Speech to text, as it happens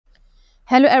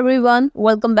Hello everyone,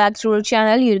 welcome back to our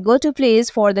channel, your go-to place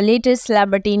for the latest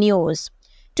celebrity news.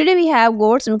 Today we have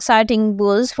got some exciting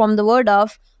buzz from the world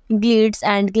of glitz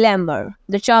and glamour.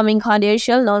 The charming Hande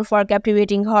Erçel, known for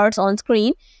captivating hearts on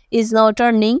screen, is now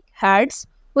turning heads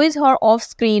with her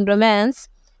off-screen romance.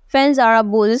 Fans are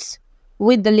abuzz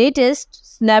with the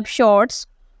latest snapshots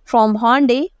from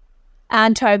Hande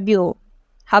and her beau,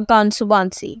 Hakan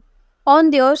Sabancı, on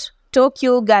their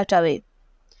Tokyo getaway.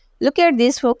 Look at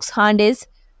this folks, Hande's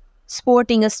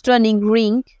sporting a stunning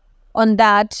ring on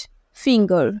that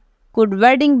finger. Could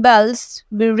wedding bells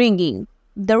be ringing?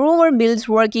 The rumor mill's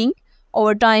working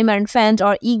overtime and fans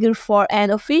are eager for an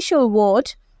official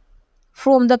vote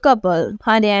from the couple.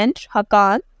 Hande and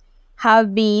Hakan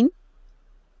have been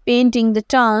painting the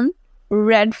town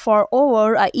red for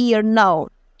over a year now,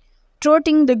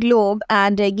 trotting the globe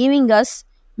and giving us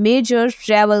major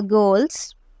travel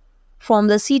goals from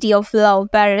the city of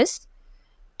love, Paris,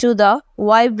 to the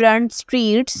vibrant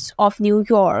streets of New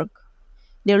York.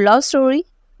 Their love story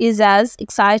is as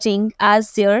exciting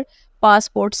as their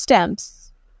passport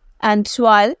stamps. And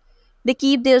while they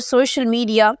keep their social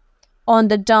media on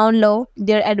the down low,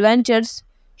 their adventures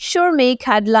sure make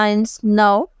headlines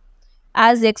now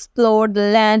as they explore the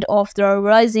land of the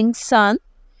rising sun.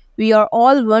 We are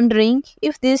all wondering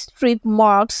if this trip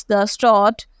marks the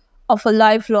start of a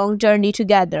lifelong journey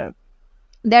together.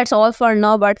 That's all for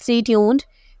now, but stay tuned.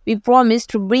 We promise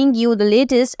to bring you the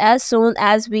latest as soon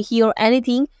as we hear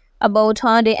anything about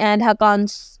Hande and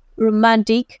Hakan's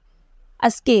romantic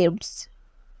escapes.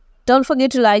 Don't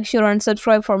forget to like, share and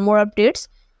subscribe for more updates.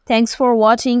 Thanks for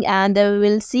watching and we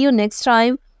will see you next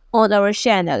time on our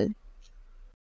channel.